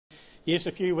Yes,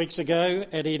 a few weeks ago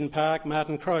at Eden Park,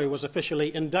 Martin Crowe was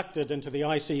officially inducted into the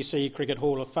ICC Cricket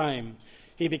Hall of Fame.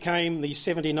 He became the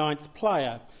 79th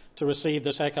player to receive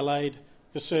this accolade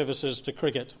for services to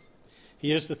cricket.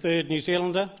 He is the third New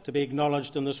Zealander to be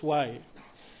acknowledged in this way.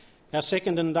 Our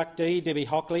second inductee, Debbie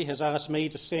Hockley, has asked me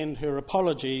to send her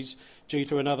apologies due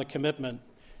to another commitment.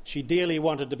 She dearly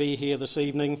wanted to be here this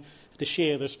evening to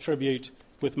share this tribute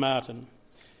with Martin.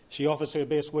 She offers her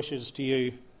best wishes to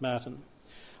you, Martin.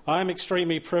 I am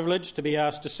extremely privileged to be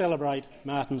asked to celebrate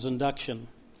Martin's induction.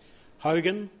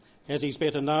 Hogan, as he's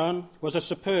better known, was a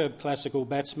superb classical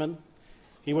batsman.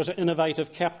 He was an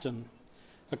innovative captain,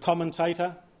 a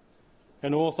commentator,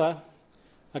 an author,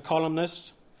 a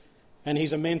columnist, and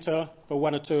he's a mentor for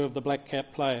one or two of the black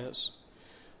cap players.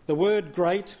 The word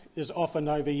great is often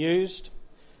overused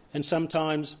and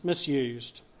sometimes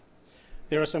misused.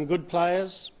 There are some good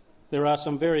players, there are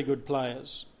some very good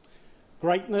players.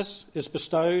 Greatness is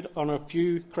bestowed on a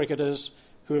few cricketers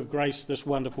who have graced this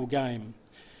wonderful game.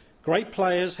 Great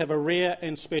players have a rare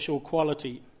and special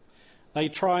quality. They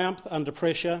triumph under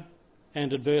pressure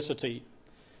and adversity.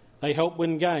 They help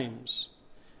win games.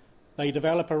 They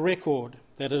develop a record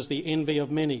that is the envy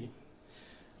of many.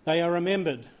 They are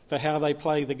remembered for how they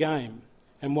play the game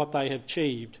and what they have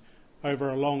achieved over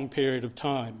a long period of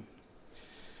time.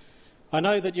 I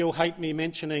know that you'll hate me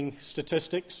mentioning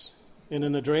statistics in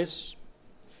an address,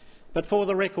 but for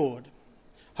the record,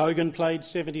 Hogan played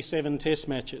 77 test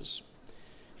matches.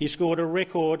 He scored a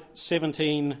record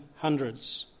 17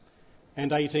 hundreds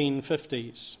and 18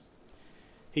 50s.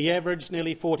 He averaged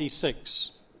nearly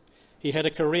 46. He had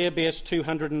a career best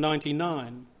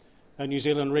 299, a New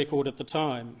Zealand record at the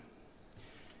time.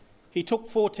 He took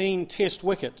 14 test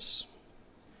wickets.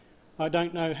 I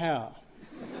don't know how.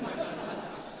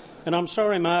 And I'm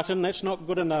sorry, Martin, that's not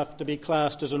good enough to be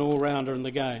classed as an all-rounder in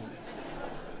the game.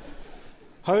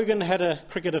 Hogan had a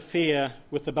cricket affair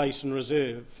with the Basin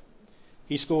Reserve.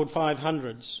 He scored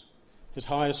 500s. His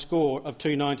highest score of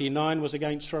 299 was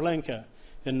against Sri Lanka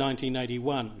in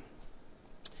 1981.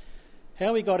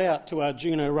 How he got out to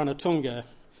Arjuna Ranatunga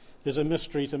is a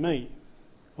mystery to me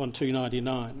on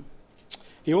 299.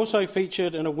 He also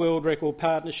featured in a world record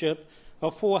partnership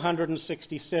of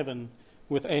 467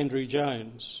 with Andrew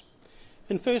Jones.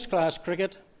 In first-class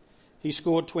cricket, he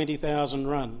scored 20,000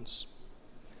 runs,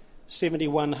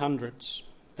 71 hundreds,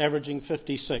 averaging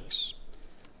 56.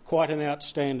 Quite an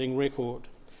outstanding record.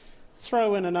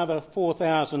 Throw in another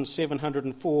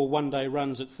 4,704 one-day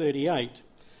runs at 38,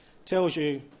 tells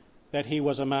you that he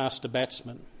was a master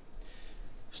batsman.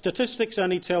 Statistics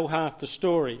only tell half the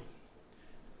story,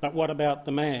 but what about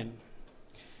the man?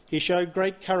 He showed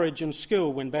great courage and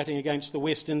skill when batting against the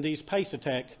West Indies pace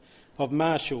attack of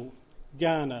Marshall,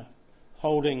 Garner,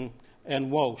 Holding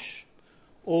and Walsh,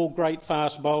 all great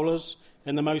fast bowlers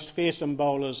and the most fearsome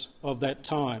bowlers of that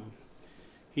time.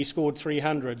 He scored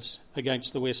 300s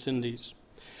against the West Indies.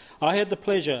 I had the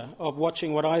pleasure of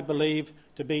watching what I believe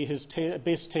to be his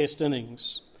best test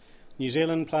innings. New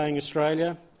Zealand playing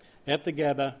Australia at the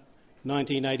Gabba,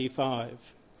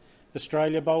 1985.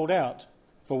 Australia bowled out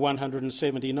for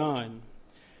 179.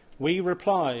 We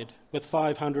replied with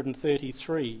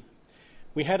 533.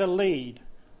 We had a lead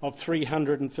of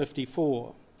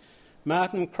 354.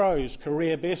 Martin Crowe's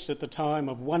career best at the time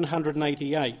of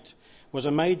 188 was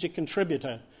a major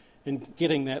contributor in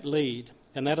getting that lead,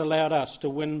 and that allowed us to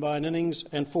win by an innings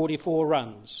and 44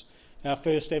 runs, our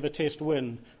first ever test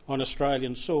win on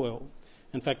Australian soil.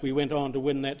 In fact, we went on to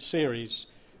win that series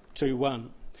 2-1.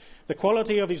 The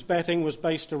quality of his batting was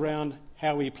based around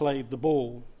how he played the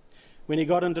ball. When he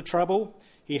got into trouble,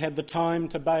 he had the time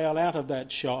to bail out of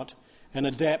that shot and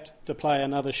adapt to play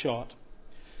another shot.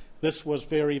 This was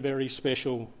very, very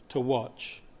special to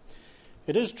watch.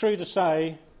 It is true to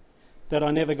say that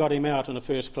I never got him out in a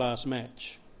first-class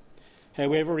match.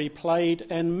 However, he played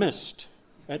and missed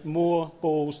at more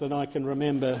balls than I can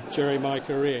remember during my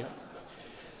career.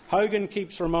 Hogan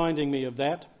keeps reminding me of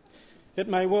that. It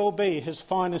may well be his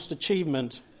finest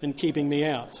achievement in keeping me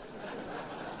out.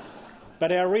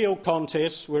 But our real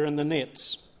contests were in the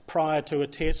nets prior to a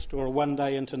test or a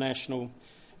one-day international,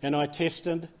 and I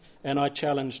tested and I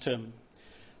challenged him.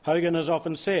 Hogan has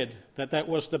often said that that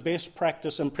was the best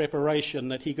practice and preparation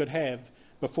that he could have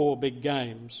before big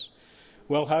games.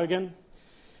 Well, Hogan,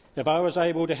 if I was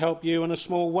able to help you in a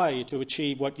small way to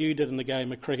achieve what you did in the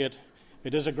game of cricket,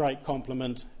 it is a great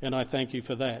compliment, and I thank you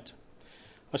for that.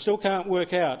 I still can't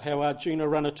work out how Arjuna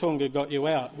Ranatunga got you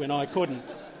out when I couldn't.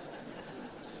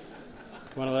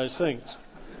 One of those things.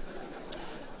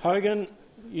 Hogan,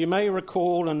 you may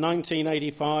recall in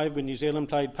 1985 when New Zealand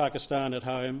played Pakistan at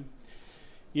home,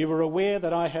 you were aware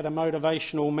that I had a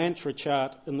motivational mantra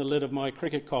chart in the lid of my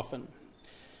cricket coffin.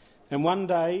 And one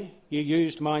day you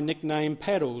used my nickname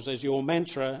Paddles as your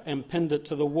mantra and pinned it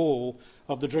to the wall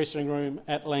of the dressing room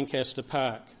at Lancaster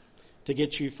Park to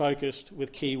get you focused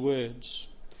with key words.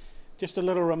 Just a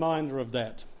little reminder of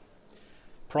that.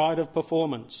 Pride of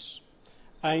performance,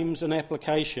 aims and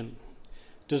application,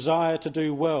 desire to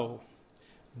do well,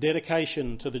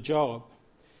 dedication to the job,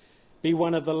 be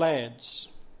one of the lads,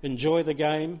 enjoy the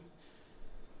game,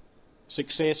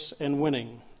 success and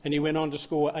winning. And he went on to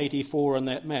score 84 in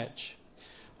that match.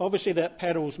 Obviously that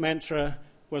Paddles mantra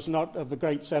was not of a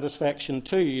great satisfaction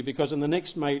to you, because in the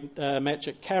next match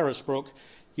at Carisbrook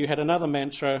you had another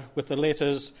mantra with the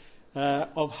letters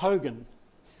of Hogan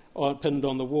pinned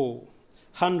on the wall.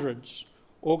 Hundreds,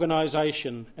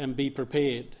 organisation and be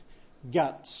prepared.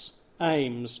 Guts,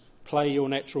 aims, play your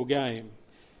natural game.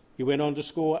 You went on to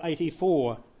score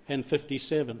 84 and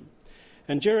 57.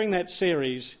 And during that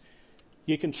series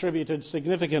you contributed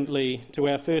significantly to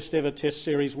our first ever Test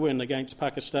Series win against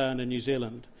Pakistan and New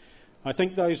Zealand. I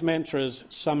think those mantras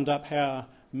summed up how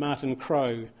Martin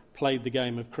Crowe played the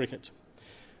game of cricket.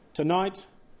 Tonight,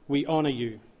 we honour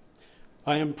you.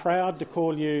 I am proud to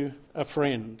call you a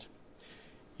friend.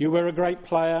 You were a great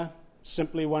player,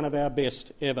 simply one of our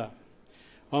best ever.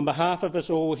 On behalf of us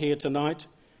all here tonight,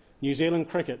 New Zealand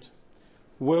cricket,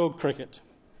 world cricket,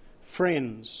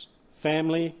 friends,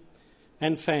 family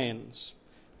and fans,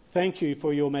 thank you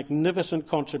for your magnificent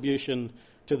contribution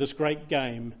to this great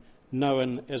game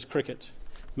known as cricket.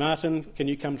 Martin, can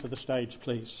you come to the stage,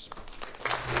 please?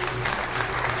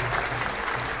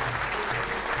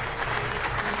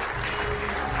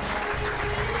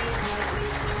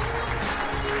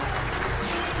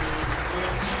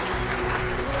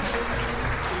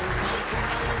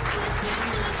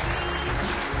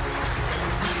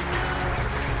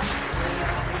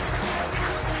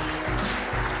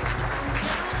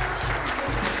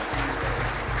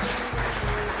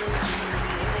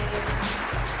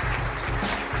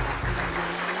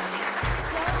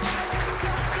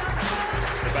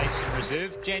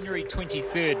 January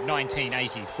 23rd,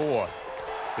 1984.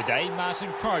 The day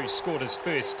Martin Crowe scored his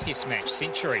first Test match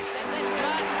century.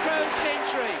 Martin Crowe's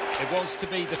century. It was to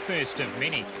be the first of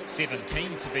many,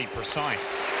 17 to be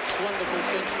precise. Wonderful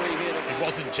century here. It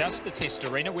wasn't just the Test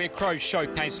arena where Crowe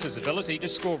showcased his ability to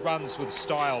score runs with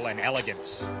style and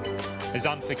elegance. His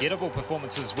unforgettable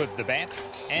performances with the bat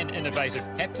and innovative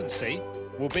captaincy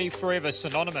will be forever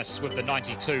synonymous with the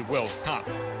 92 World Cup.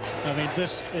 I mean,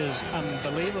 this is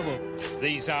unbelievable.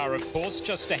 These are, of course,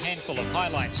 just a handful of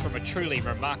highlights from a truly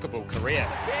remarkable career.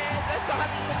 Yeah, that's a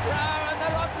hunt for Crowe, and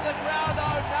they're onto the ground,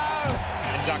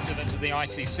 oh no! Inducted into the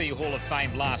ICC Hall of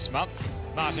Fame last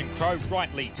month, Martin Crowe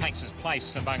rightly takes his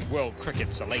place among world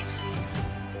cricket's elite.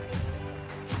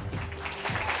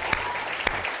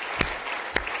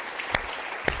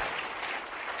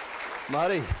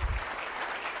 Marty,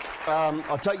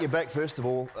 I'll take you back, first of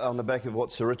all, on the back of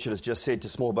what Sir Richard has just said, to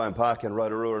Smallbone Park in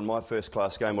Rotorua in my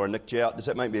first-class game where I nicked you out. Does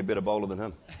that make me a better bowler than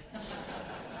him?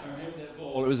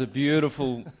 It was a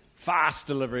beautiful, fast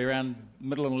delivery around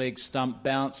middle and leg stump,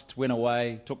 bounced, went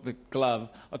away, took the glove.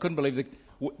 I couldn't believe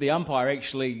the umpire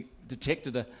actually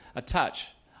detected a touch.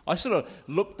 I sort of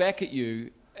looked back at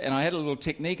you, and I had a little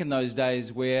technique in those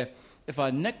days where if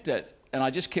I nicked it and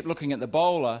I just kept looking at the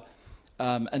bowler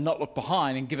and not look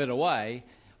behind and give it away,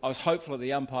 I was hopeful that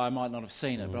the umpire might not have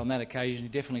seen it, but on that occasion he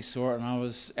definitely saw it, and I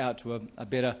was out to a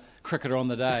better cricketer on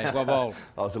the day. Well bowled.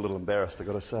 I was a little embarrassed, I've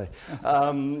got to say.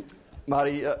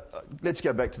 Marty, let's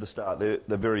go back to the start,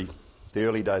 the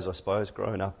early days, I suppose,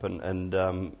 growing up,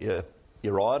 and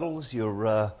your idols,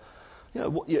 your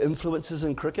influences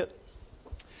in cricket.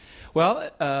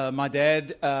 Well, my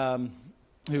dad,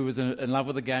 who was in love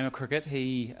with the game of cricket,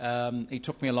 he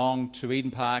took me along to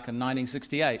Eden Park in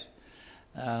 1968.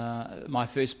 My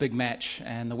first big match,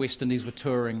 and the West Indies were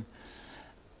touring,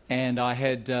 and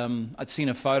I'd seen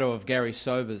a photo of Gary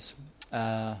Sobers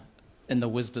in the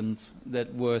Wisdens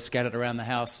that were scattered around the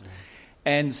house,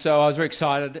 and so I was very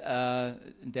excited.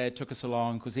 Dad took us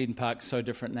along because Eden Park's so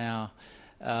different now,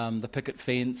 the picket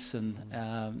fence,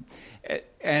 and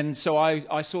so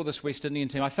I saw this West Indian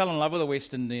team. I fell in love with the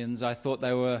West Indians. I thought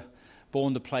they were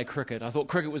born to play cricket. I thought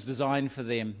cricket was designed for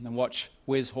them. And watch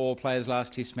Wes Hall play his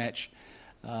last Test match.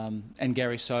 And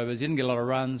Gary Sobers. He didn't get a lot of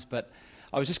runs, but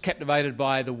I was just captivated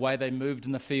by the way they moved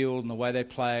in the field and the way they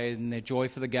played and their joy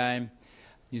for the game.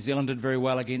 New Zealand did very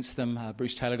well against them.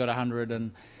 Bruce Taylor got 100,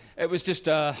 and it was just,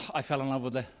 I fell in love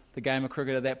with the game of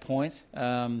cricket at that point.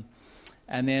 And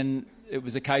then it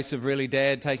was a case of really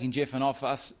Dad taking Jeff and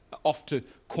off to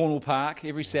Cornwall Park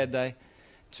every Saturday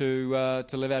to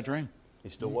live our dream. He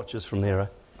still watches from there, eh?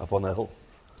 up on the hill?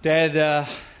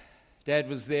 Dad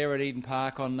was there at Eden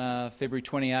Park on February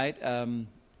 28.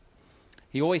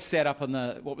 He always sat up on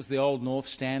what was the old North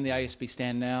stand, the ASB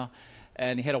stand now,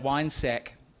 and he had a wine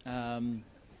sack. And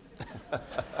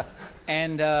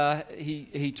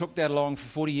he took that along for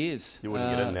 40 years. You wouldn't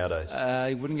get it nowadays.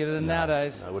 He wouldn't get it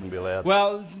nowadays. No, it wouldn't be allowed.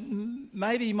 Well,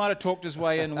 maybe he might have talked his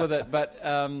way in with it, but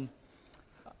I'm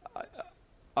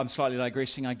slightly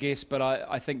digressing, I guess. But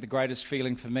I think the greatest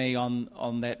feeling for me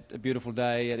on that beautiful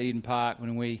day at Eden Park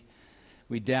when we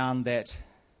downed that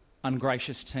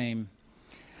ungracious team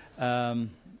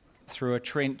through a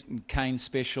Trent and Kane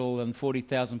special and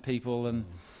 40,000 people, and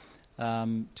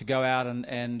to go out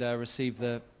and receive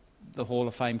the Hall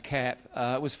of Fame cap,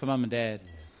 it was for Mum and Dad,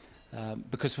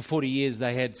 because for 40 years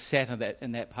they had sat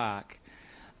in that park,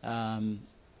 and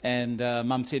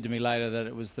Mum said to me later that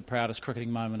it was the proudest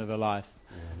cricketing moment of her life,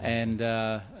 and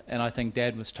I think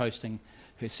Dad was toasting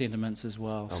her sentiments as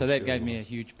well. So that gave me a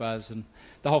huge buzz, and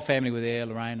the whole family were there,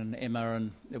 Lorraine and Emma,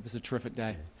 and it was a terrific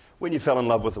day. When you fell in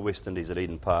love with the West Indies at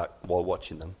Eden Park while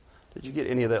watching them, did you get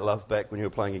any of that love back when you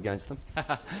were playing against them?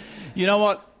 You know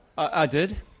what? I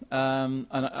did. I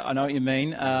know what you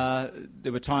mean.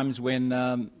 There were times when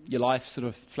your life sort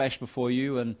of flashed before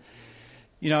you, and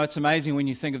you know, it's amazing when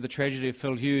you think of the tragedy of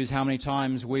Phil Hughes, how many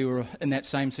times we were in that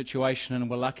same situation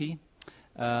and were lucky.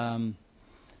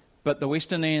 But the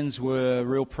West Indians were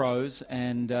real pros,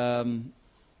 and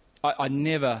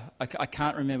I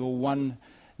can't remember one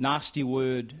nasty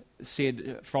word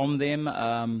said from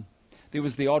them. There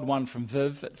was the odd one from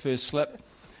Viv at first slip,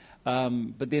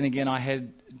 but then again I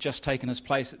had just taken his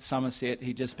place at Somerset.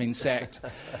 He'd just been sacked.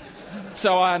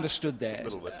 So I understood that. A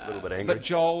little bit angry. But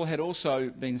Joel had also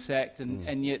been sacked,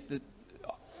 and yet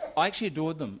I actually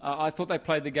adored them. I thought they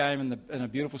played the game in a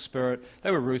beautiful spirit.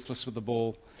 They were ruthless with the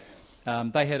ball.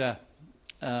 They had a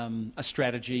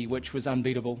strategy which was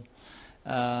unbeatable.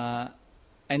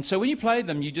 And so when you played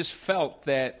them, you just felt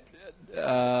that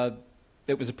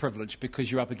it was a privilege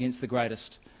because you're up against the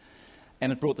greatest.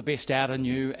 And it brought the best out in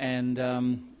you, and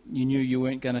you knew you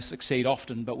weren't going to succeed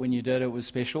often, but when you did, it was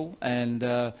special. And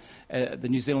the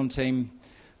New Zealand team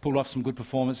pulled off some good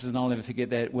performances, and I'll never forget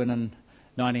that win in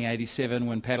 1987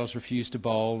 when Paddles refused to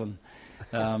bowl,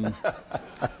 and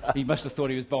he must have thought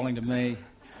he was bowling to me.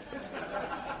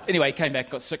 Anyway, he came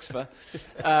back, got 6 for,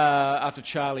 after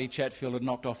Charlie Chatfield had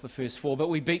knocked off the first 4. But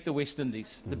we beat the West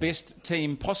Indies, the best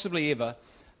team possibly ever,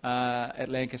 at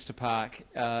Lancaster Park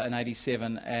in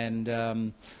 87.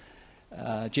 And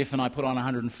Jeff and I put on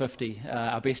 150,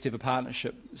 our best ever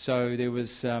partnership. So there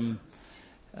was, there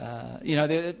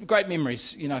are great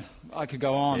memories. You know, I could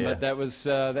go on, but that was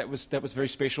very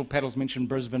special. Paddles mentioned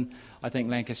Brisbane. I think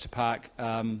Lancaster Park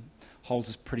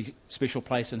holds a pretty special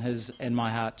place in his and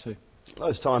my heart too.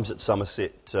 Those times at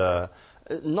Somerset,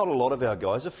 not a lot of our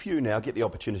guys, a few now, get the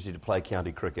opportunity to play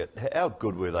county cricket. How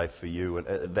good were they for you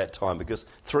at that time? Because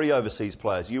 3 overseas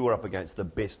players, you were up against the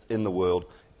best in the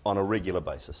world on a regular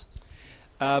basis.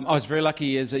 I was very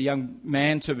lucky as a young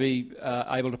man to be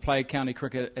able to play county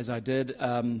cricket as I did.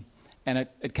 And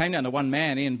it came down to one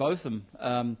man, Ian Botham.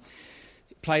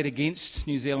 Played against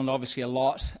New Zealand obviously a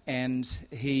lot, and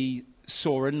he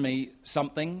saw in me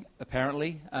something,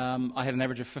 apparently. I had an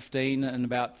average of 15 in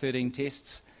about 13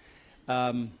 tests.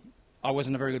 I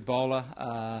wasn't a very good bowler,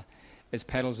 as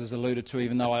Paddles has alluded to,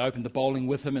 even though I opened the bowling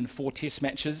with him in 4 test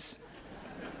matches.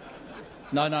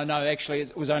 No, actually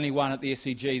it was only one at the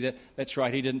SCG. That's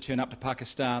right, he didn't turn up to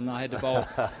Pakistan. I had to bowl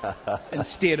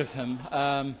instead of him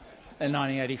in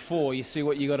 1984. You see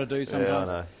what you got to do sometimes.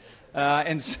 Yeah, I know.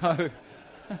 And so...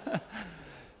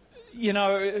 You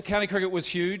know, county cricket was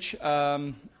huge,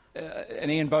 and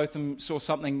Ian Botham saw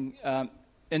something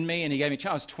in me, and he gave me a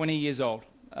chance. I was 20 years old,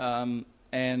 and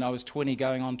I was 20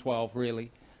 going on 12,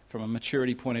 really, from a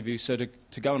maturity point of view. So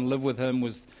to go and live with him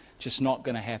was just not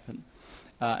going to happen.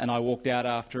 And I walked out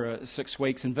after 6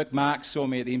 weeks, and Vic Marks saw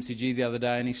me at the MCG the other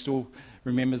day, and he still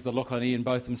remembers the look on Ian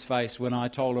Botham's face when I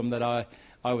told him that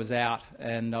I was out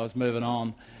and I was moving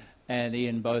on. And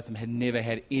Ian Botham had never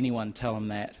had anyone tell him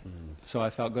that, so I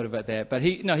felt good about that. But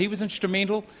he was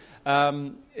instrumental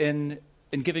in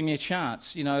giving me a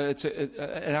chance. You know,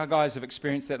 and our guys have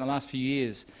experienced that in the last few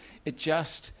years. It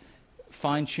just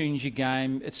fine-tunes your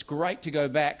game. It's great to go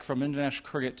back from international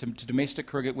cricket to domestic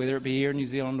cricket, whether it be here in New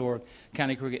Zealand or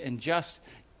county cricket, and just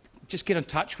get in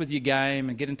touch with your game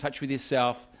and get in touch with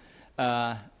yourself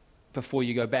before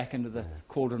you go back into the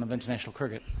cauldron of international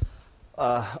cricket.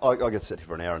 I could sit here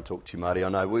for an hour and talk to you, Marty. I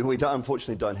know we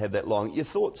unfortunately don't have that long. Your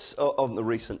thoughts on the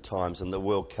recent times and the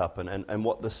World Cup and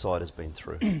what this side has been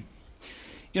through? You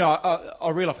know,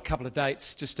 I'll reel off a couple of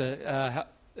dates just to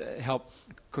help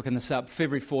cooking this up.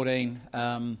 February 14.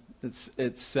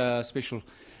 It's a special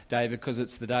day because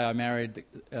it's the day I married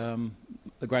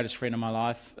the greatest friend of my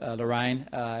life, Lorraine,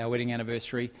 our wedding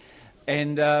anniversary.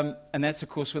 And that's, of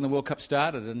course, when the World Cup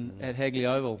started at Hagley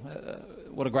Oval.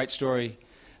 What a great story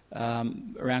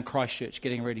around Christchurch,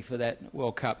 getting ready for that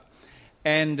World Cup.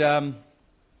 And I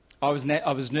was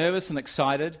nervous and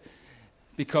excited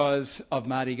because of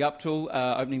Marty Guptill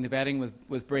opening the batting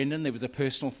with Brendan. There was a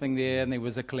personal thing there and there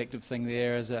was a collective thing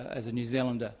there as a New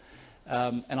Zealander.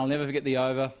 And I'll never forget the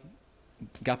over.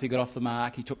 Guppy got off the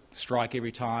mark. He took the strike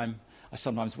every time. I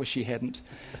sometimes wish he hadn't.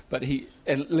 But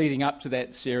leading up to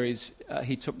that series,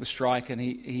 he took the strike and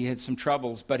he had some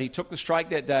troubles. But he took the strike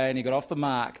that day and he got off the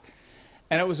mark.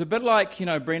 And it was a bit like,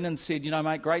 Brendan said,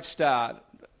 mate, great start,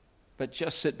 but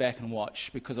just sit back and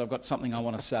watch because I've got something I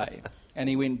want to say. And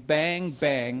he went bang,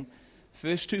 bang,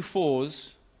 first 2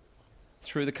 fours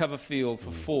through the cover field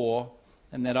for 4,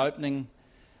 and that opening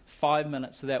 5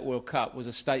 minutes of that World Cup was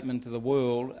a statement to the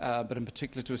world, but in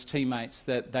particular to his teammates,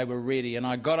 that they were ready. And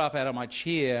I got up out of my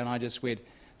chair and I just went,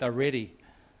 they're ready,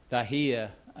 they're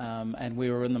here, and we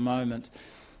were in the moment.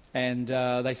 And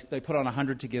they put on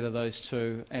 100 together, those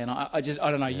two. And I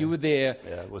don't know, you were there,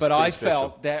 but I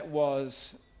felt that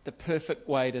was the perfect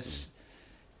way to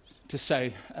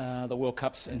say the World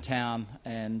Cup's in town.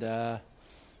 And, and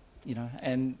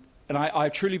I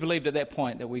truly believed at that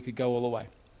point that we could go all the way.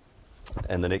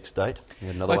 And the next date? You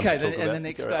had another one to talk about? And the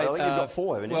next date. I think you've got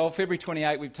 4, haven't you? Well, February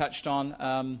 28 we've touched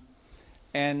on.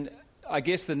 And I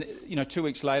guess 2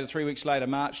 weeks later, 3 weeks later,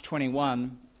 March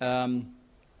 21, at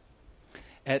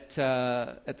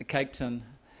the Cake Tin.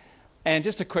 And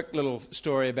just a quick little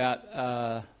story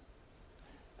about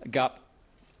Gup.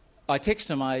 I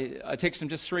text him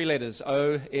just 3 letters,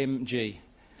 OMG.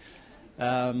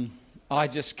 I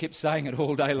just kept saying it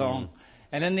all day long.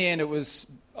 And in the end it was,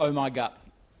 oh my Gup.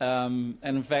 And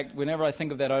in fact, whenever I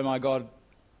think of that oh my God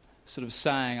sort of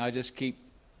saying, I just keep,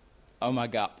 oh my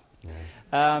Gup. Yeah.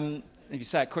 If you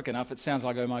say it quick enough, it sounds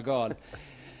like oh my God.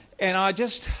 And I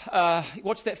just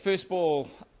watched that first ball,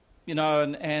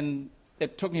 and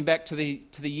it took me back to the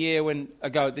year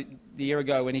the year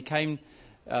ago when he came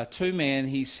to me and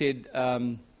he said,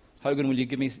 Hogan, will you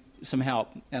give me some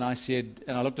help? And I said,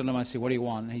 and I looked at him, I said, what do you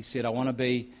want? And he said, I want to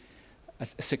be a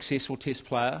successful Test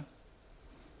player.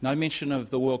 No mention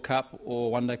of the World Cup or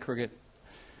one-day cricket.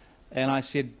 And I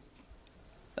said,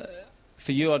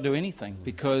 for you, I'll do anything,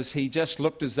 because he just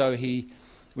looked as though he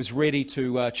was ready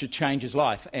to change his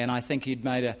life. And I think he'd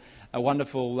made a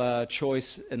wonderful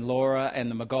choice in Laura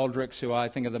and the McGoldricks, who I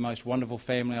think are the most wonderful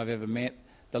family I've ever met.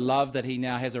 The love that he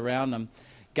now has around him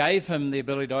gave him the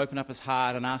ability to open up his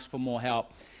heart and ask for more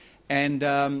help. And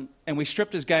we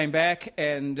stripped his game back,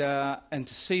 and to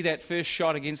see that first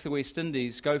shot against the West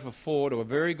Indies go for 4 to a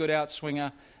very good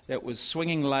outswinger that was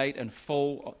swinging late and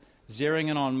full, zeroing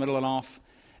in on middle and off,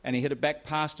 and he hit it back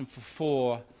past him for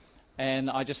 4.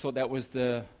 And I just thought that was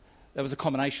a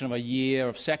combination of a year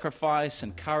of sacrifice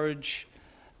and courage.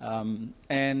 And,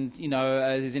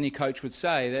 as any coach would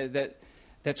say,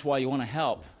 that's why you want to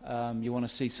help. You want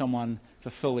to see someone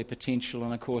fulfill their potential.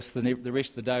 And, of course, the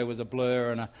rest of the day was a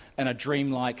blur and a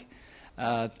dream like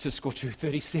to score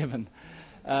 237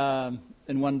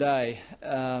 in one day.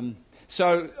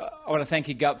 So I want to thank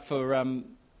you, Gup, for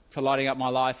lighting up my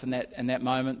life in that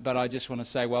moment. But I just want to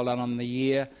say well done on the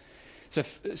year.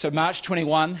 So March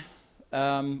 21,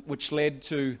 which led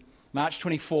to March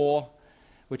 24,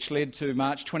 which led to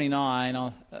March 29,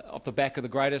 off the back of the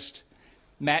greatest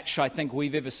match I think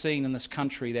we've ever seen in this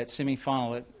country, that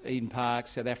semi-final at Eden Park,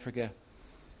 South Africa.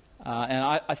 And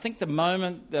I think the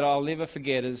moment that I'll never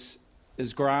forget is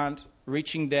Grant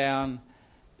reaching down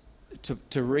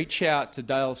to reach out to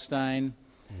Dale Steyn,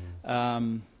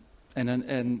 and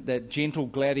that gentle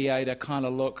gladiator kind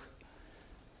of look,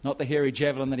 not the hairy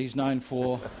javelin that he's known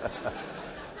for.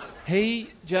 He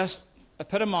just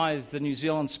epitomised the New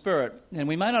Zealand spirit. And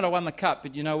we may not have won the cup,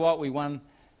 but you know what? We won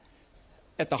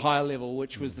at the higher level,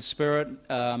 which was the spirit,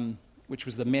 which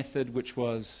was the method, which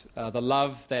was the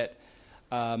love that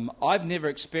I've never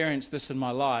experienced this in my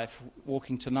life,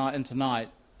 walking into night.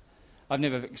 I've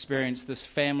never experienced this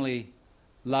family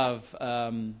love,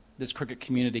 this cricket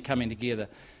community coming together.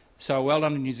 So well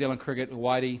done to New Zealand Cricket,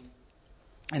 Whitey,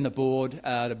 and the board,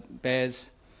 the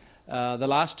Baz. The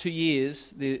last 2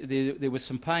 years, there was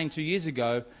some pain 2 years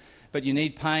ago, but you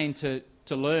need pain to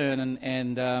learn.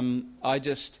 And I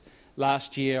just,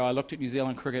 last year, I looked at New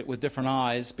Zealand cricket with different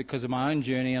eyes because of my own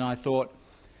journey, and I thought,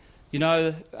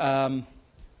 they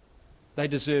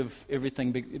deserve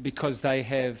everything because they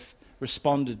have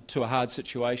responded to a hard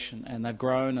situation, and they've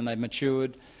grown and they've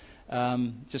matured.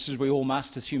 just as we all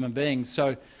must as human beings.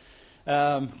 So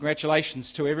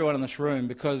congratulations to everyone in this room,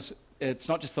 because it's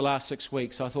not just the last 6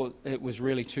 weeks. I thought it was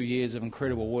really 2 years of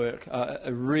incredible work,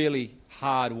 a really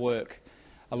hard work,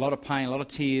 a lot of pain, a lot of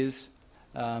tears,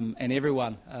 and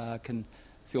everyone can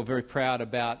feel very proud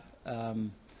about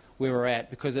where we're at,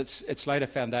 because it's laid a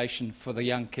foundation for the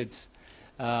young kids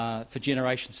for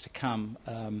generations to come.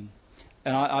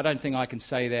 And I don't think I can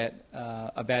say that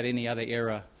about any other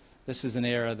era. This is an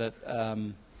era that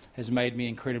has made me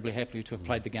incredibly happy to have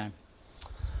played the game.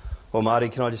 Well, Marty,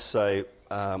 can I just say,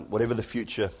 whatever the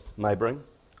future may bring,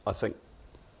 I think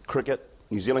cricket,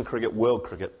 New Zealand cricket, world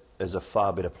cricket, is a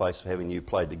far better place for having you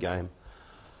played the game.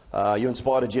 You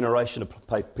inspired a generation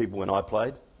of people when I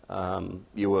played. I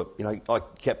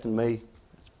captained me.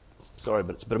 Sorry,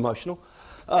 but it's a bit emotional.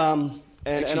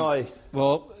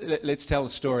 Well, let's tell the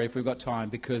story if we've got time,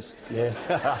 because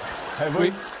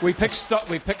we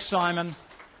picked Simon,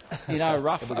 a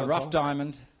rough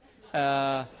diamond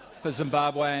for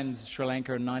Zimbabwe and Sri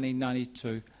Lanka in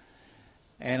 1992.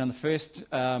 And in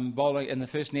the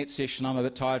first net session, I'm a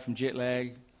bit tired from jet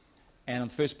lag, and on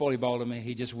the first ball he bowled at me,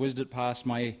 he just whizzed it past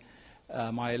my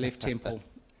left temple,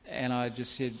 and I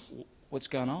just said, "What's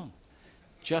going on?"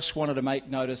 Just wanted to make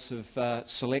notice of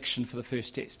selection for the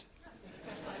first test.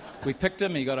 We picked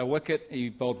him, he got a wicket, he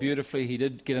bowled beautifully, he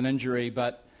did get an injury,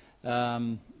 but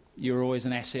you were always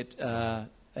an asset,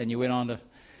 and you went on to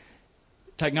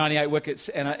take 98 wickets,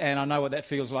 and I know what that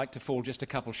feels like, to fall just a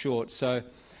couple short. So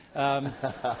I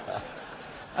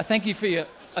thank you for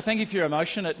your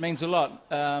emotion. It means a lot.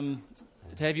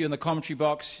 To have you in the commentary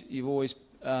box, you've always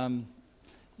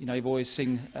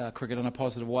seen cricket in a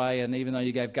positive way, and even though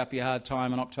you gave Guppy a hard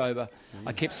time in October,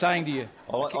 I kept saying to you,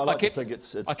 I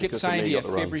kept saying to you,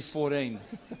 February 14,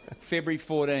 February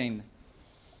 14,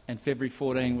 and February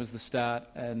 14 was the start,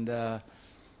 and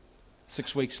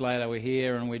 6 weeks later we're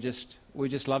here, and we're just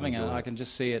loving it. I can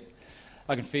just see it,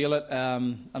 I can feel it,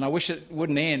 and I wish it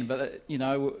wouldn't end, but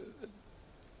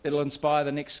it'll inspire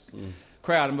the next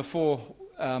crowd. And before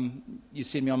you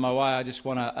send me on my way, I just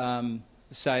want to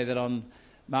say that on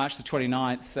March the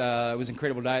 29th, it was an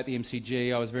incredible day at the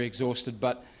MCG. I was very exhausted,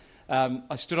 but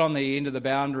I stood on the end of the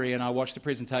boundary and I watched the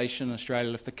presentation,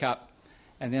 Australia lift the cup,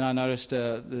 and then I noticed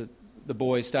the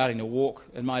boys starting to walk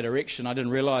in my direction. I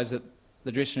didn't realise that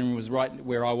the dressing room was right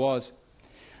where I was.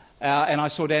 And I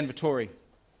saw Dan Vittori.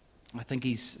 I think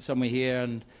he's somewhere here,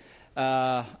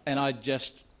 and I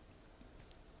just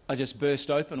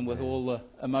burst open with all the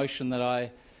emotion that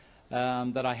I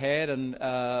had,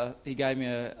 and he gave me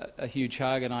a huge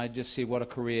hug, and I just said, what a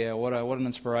career, what an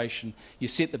inspiration. You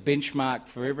set the benchmark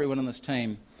for everyone in this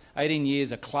team. 18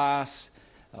 years of class,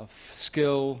 of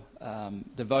skill,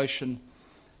 devotion.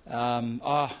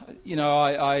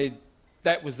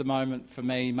 That was the moment for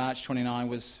me. March 29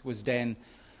 was Dan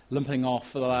limping off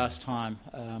for the last time.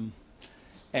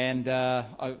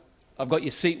 I've got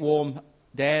your seat warm,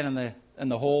 Dan, in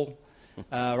the hall.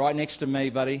 Right next to me,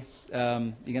 buddy. You're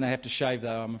going to have to shave,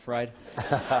 though, I'm afraid.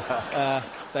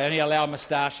 They only allow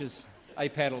moustaches,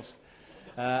 paddles,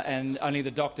 and only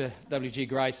the Dr. W.G.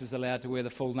 Grace is allowed to wear the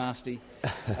full nasty.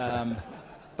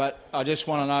 But I just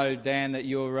want to know, Dan, that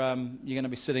you're going to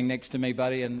be sitting next to me,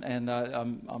 buddy, and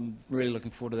I'm really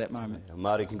looking forward to that moment. Yeah,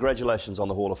 Marty, congratulations on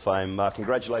the Hall of Fame.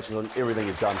 Congratulations on everything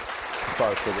you've done as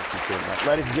far as cricket is concerned, mate.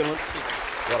 Ladies and gentlemen,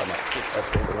 well done, mate. That's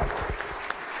the end of it.